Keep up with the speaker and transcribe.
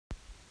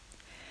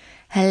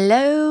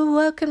Hello,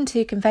 welcome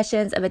to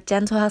Confessions of a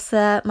Gentle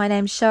Hustler. My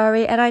name's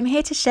Shari and I'm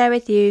here to share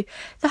with you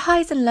the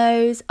highs and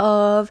lows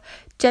of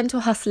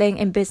gentle hustling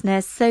in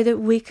business so that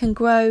we can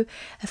grow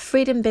a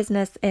freedom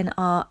business in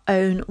our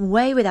own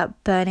way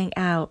without burning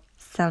out.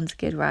 Sounds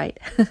good, right?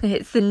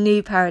 It's the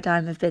new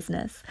paradigm of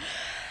business.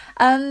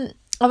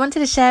 I wanted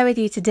to share with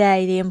you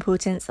today the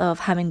importance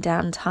of having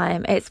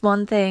downtime. It's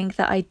one thing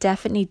that I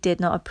definitely did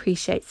not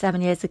appreciate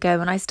 7 years ago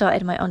when I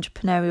started my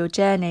entrepreneurial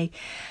journey.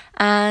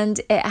 And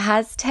it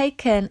has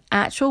taken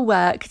actual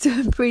work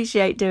to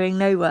appreciate doing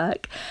no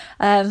work.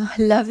 I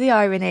love the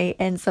irony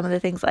in some of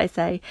the things that I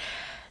say.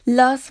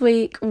 Last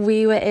week,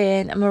 we were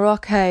in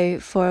Morocco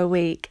for a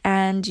week,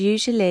 and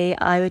usually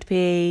I would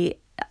be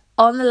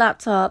on the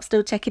laptop,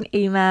 still checking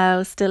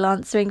emails, still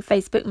answering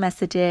Facebook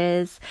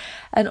messages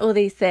and all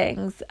these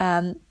things.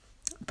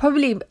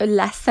 Probably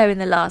less so in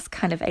the last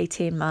kind of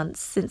 18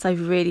 months since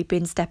I've really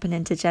been stepping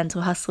into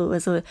gentle hustle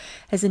as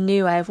a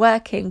new way of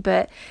working.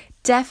 But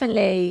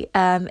definitely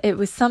it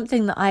was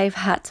something that I've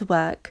had to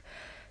work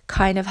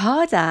kind of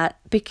hard at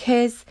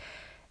because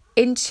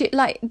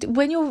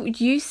when you're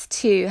used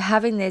to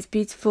having this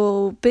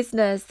beautiful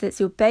business that's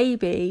your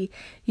baby,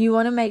 you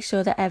want to make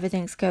sure that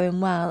everything's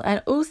going well.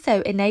 And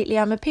also innately,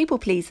 I'm a people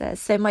pleaser.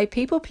 So my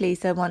people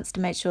pleaser wants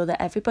to make sure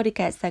that everybody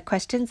gets their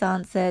questions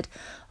answered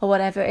or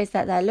whatever it is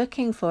that they're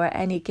looking for at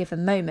any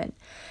given moment.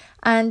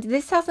 And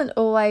this hasn't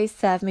always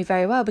served me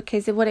very well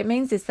because what it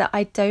means is that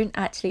I don't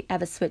actually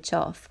ever switch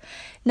off.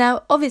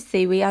 Now,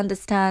 obviously, we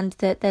understand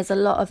that there's a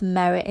lot of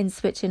merit in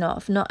switching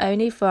off, not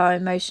only for our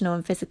emotional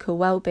and physical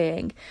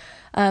well-being,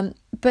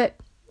 but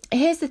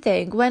here's the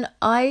thing. When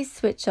I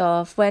switch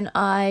off, when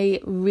I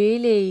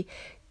really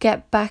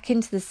get back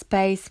into the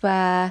space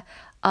where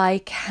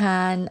I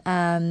can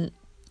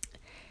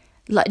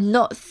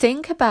not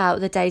think about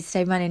the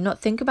day-to-day money, not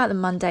think about the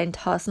mundane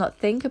tasks, not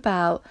think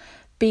about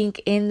being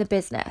in the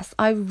business,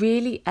 I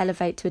really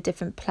elevate to a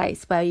different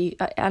place where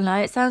I know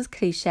it sounds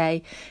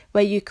cliche,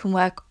 where you can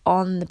work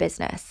on the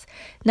business.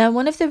 Now,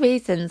 one of the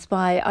reasons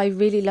why I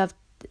really love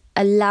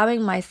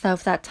allowing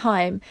myself that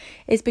time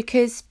is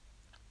because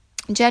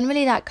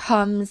generally that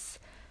comes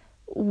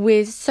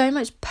with so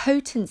much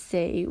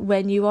potency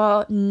when you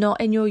are not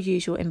in your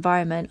usual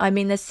environment. I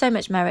mean, there's so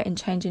much merit in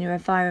changing your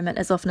environment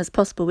as often as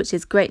possible, which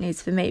is great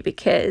news for me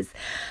because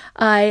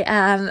I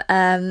am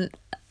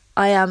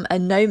a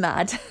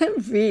nomad,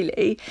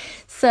 really.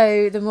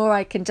 So the more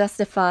I can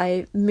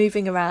justify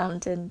moving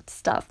around and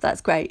stuff, that's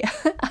great.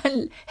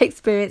 And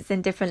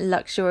experiencing different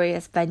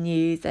luxurious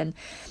venues, and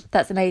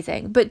that's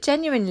amazing. But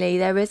genuinely,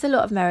 there is a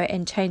lot of merit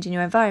in changing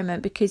your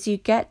environment because you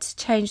get to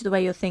change the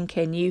way you're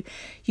thinking.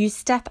 You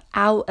step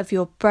out of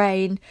your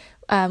brain,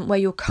 where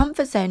your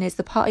comfort zone is,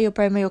 the part of your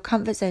brain where your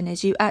comfort zone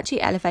is, you actually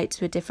elevate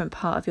to a different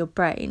part of your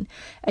brain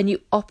and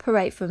you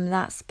operate from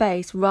that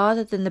space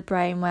rather than the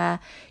brain where,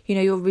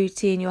 your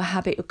routine, your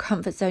habit, your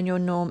comfort zone, your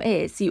norm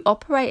is. You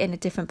operate in a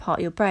different part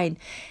of your brain.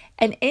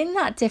 And in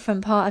that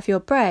different part of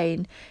your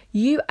brain,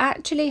 you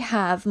actually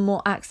have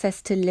more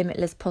access to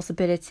limitless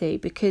possibility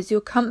because your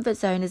comfort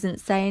zone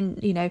isn't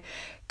saying,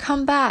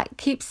 come back,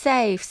 keep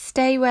safe,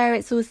 stay where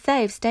it's all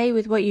safe, stay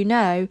with what you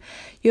know.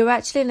 You're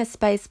actually in a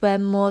space where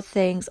more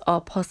things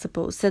are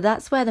possible. So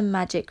that's where the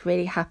magic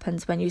really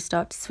happens when you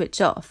start to switch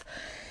off.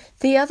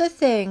 The other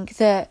thing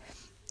that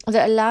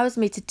allows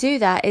me to do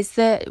that is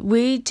that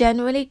we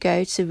generally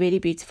go to really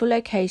beautiful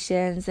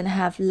locations and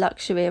have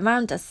luxury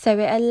around us. So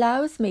it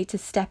allows me to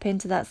step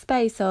into that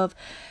space of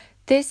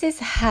this is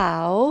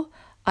how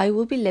I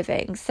will be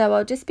living. So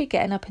I'll just be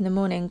getting up in the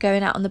morning,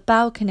 going out on the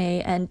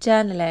balcony and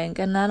journaling,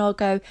 and then I'll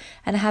go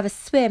and have a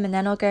swim, and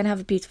then I'll go and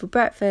have a beautiful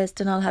breakfast,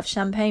 and I'll have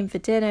champagne for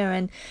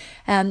dinner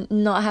and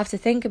not have to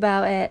think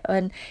about it.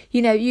 And,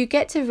 you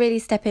get to really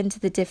step into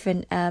the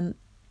different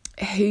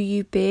who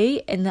you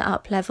be in the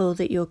up level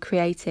that you're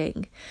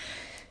creating.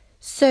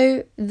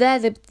 So they're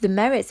the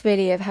merits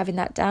really of having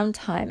that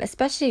downtime,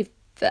 especially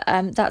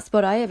that's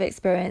what I have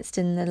experienced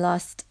in the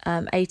last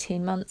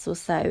 18 months or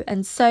so.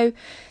 And so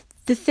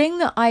the thing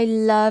that I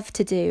love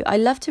to do, I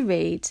love to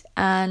read,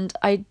 and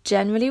I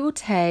generally will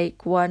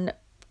take one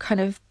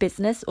kind of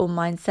business or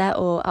mindset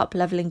or up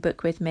leveling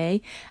book with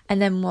me,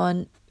 and then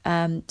one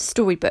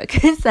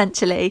storybook,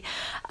 essentially,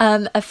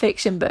 a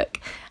fiction book.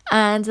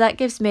 And that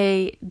gives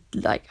me,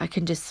 I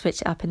can just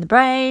switch it up in the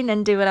brain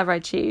and do whatever I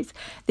choose.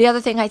 The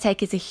other thing I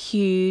take is a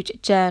huge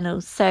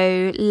journal.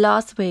 So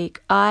last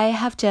week, I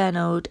have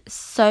journaled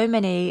so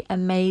many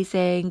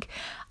amazing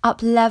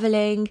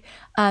up-leveling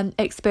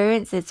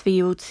experiences for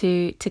you all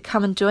to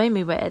come and join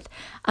me with.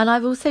 And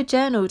I've also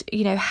journaled,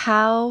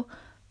 how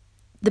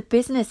the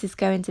business is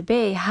going to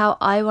be, how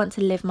I want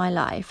to live my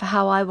life,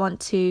 how I want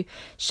to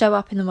show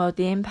up in the world,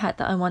 the impact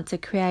that I want to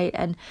create.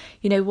 And,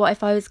 what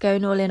if I was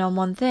going all in on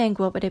one thing,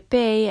 what would it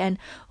be? And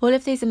all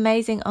of these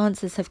amazing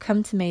answers have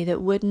come to me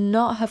that would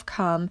not have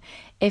come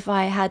if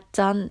I had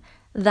done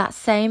that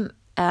same,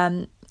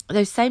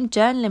 those same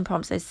journaling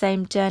prompts, those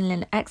same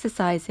journaling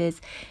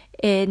exercises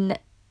in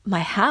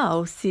my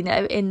house,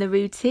 in the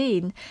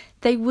routine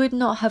they would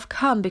not have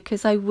come,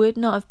 because I would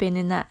not have been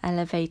in that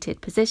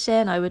elevated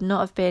position. I would not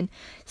have been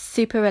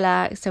super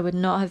relaxed. I would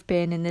not have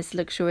been in this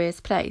luxurious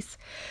place.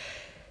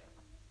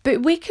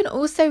 But we can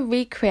also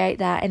recreate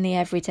that in the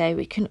everyday.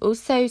 We can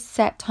also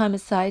set time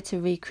aside to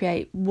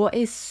recreate what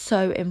is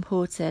so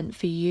important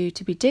for you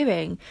to be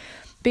doing,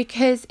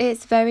 because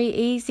it's very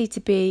easy to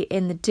be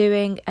in the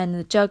doing and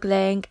the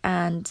juggling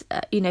and,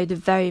 the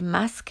very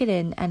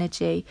masculine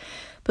energy.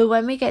 But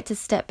when we get to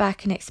step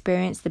back and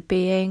experience the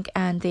being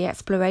and the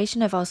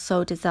exploration of our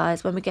soul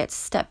desires, when we get to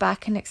step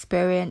back and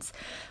experience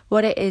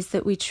what it is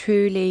that we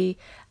truly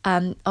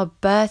are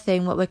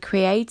birthing, what we're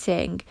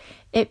creating,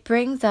 it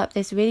brings up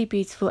this really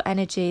beautiful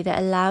energy that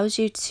allows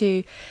you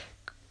to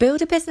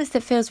build a business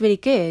that feels really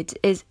good,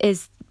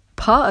 is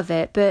part of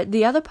it. But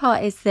the other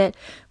part is that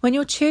when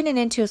you're tuning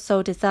into your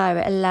soul desire,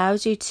 it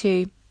allows you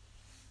to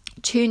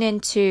tune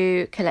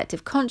into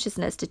collective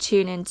consciousness, to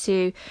tune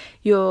into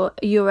your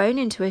own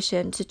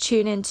intuition, to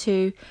tune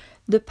into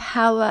the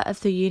power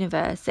of the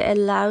universe. It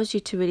allows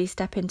you to really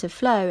step into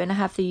flow and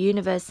have the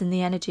universe and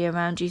the energy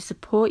around you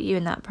support you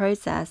in that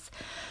process,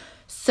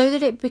 so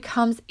that it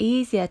becomes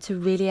easier to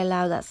really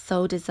allow that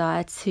soul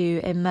desire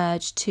to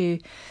emerge,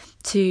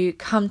 to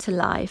come to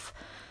life.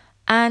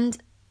 And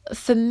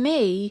for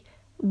me,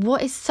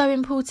 what is so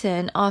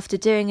important after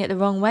doing it the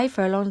wrong way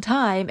for a long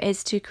time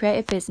is to create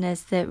a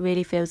business that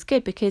really feels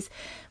good. Because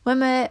when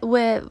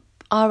we're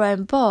our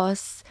own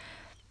boss,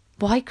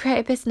 why create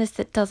a business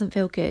that doesn't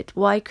feel good?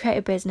 Why create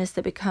a business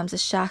that becomes a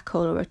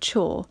shackle or a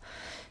chore?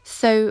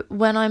 So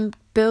when I'm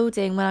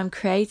building, when I'm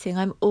creating,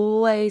 I'm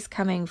always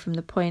coming from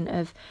the point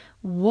of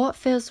what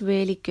feels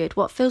really good,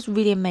 what feels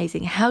really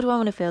amazing, how do I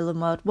want to feel in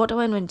the world, what do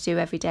I want to do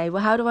every day,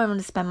 well, how do I want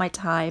to spend my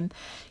time,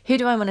 who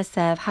do I want to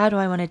serve, how do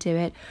I want to do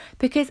it?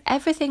 Because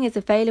everything is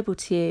available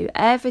to you,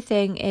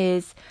 everything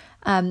is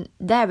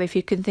there. If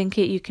you can think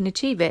it, you can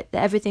achieve it.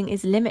 Everything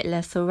is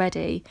limitless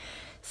already.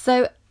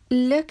 So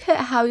look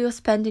at how you're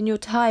spending your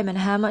time and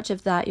how much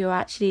of that you're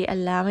actually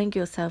allowing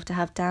yourself to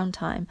have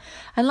downtime.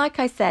 And like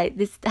I say,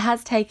 this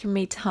has taken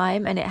me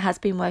time and it has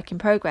been work in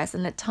progress.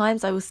 And at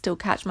times I will still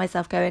catch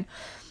myself going,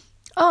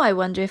 oh, I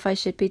wonder if I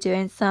should be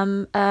doing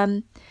some,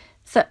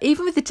 so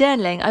even with the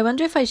journaling, I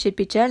wonder if I should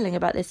be journaling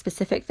about this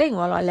specific thing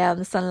while I lay on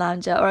the sun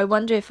lounger, or I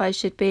wonder if I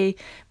should be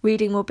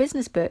reading more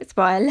business books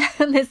while I lay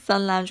on this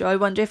sun lounger, or I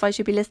wonder if I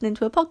should be listening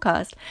to a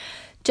podcast.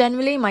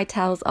 Generally, my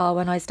tells are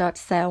when I start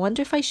to say, I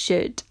wonder if I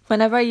should.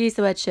 Whenever I use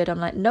the word should, I'm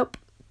like, nope,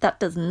 that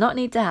does not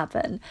need to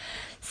happen.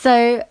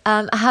 So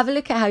have a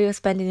look at how you're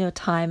spending your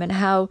time and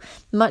how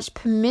much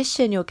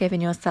permission you're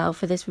giving yourself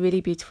for this really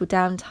beautiful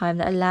downtime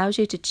that allows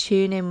you to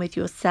tune in with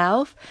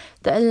yourself,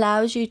 that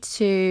allows you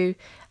to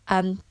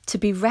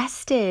be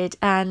rested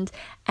and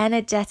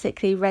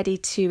energetically ready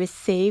to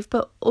receive,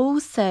 but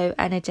also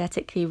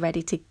energetically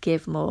ready to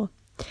give more.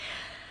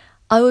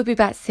 I will be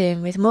back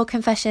soon with more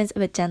confessions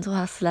of a gentle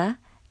hustler.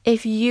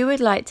 If you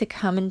would like to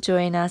come and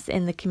join us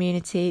in the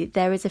community,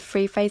 there is a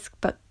free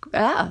Facebook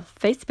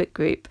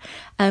group,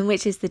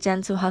 which is the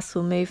Gentle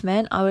Hustle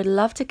Movement. I would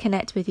love to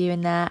connect with you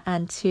in there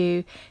and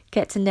to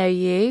get to know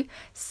you.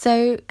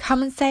 So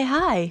come and say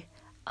hi.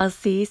 I'll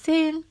see you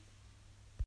soon.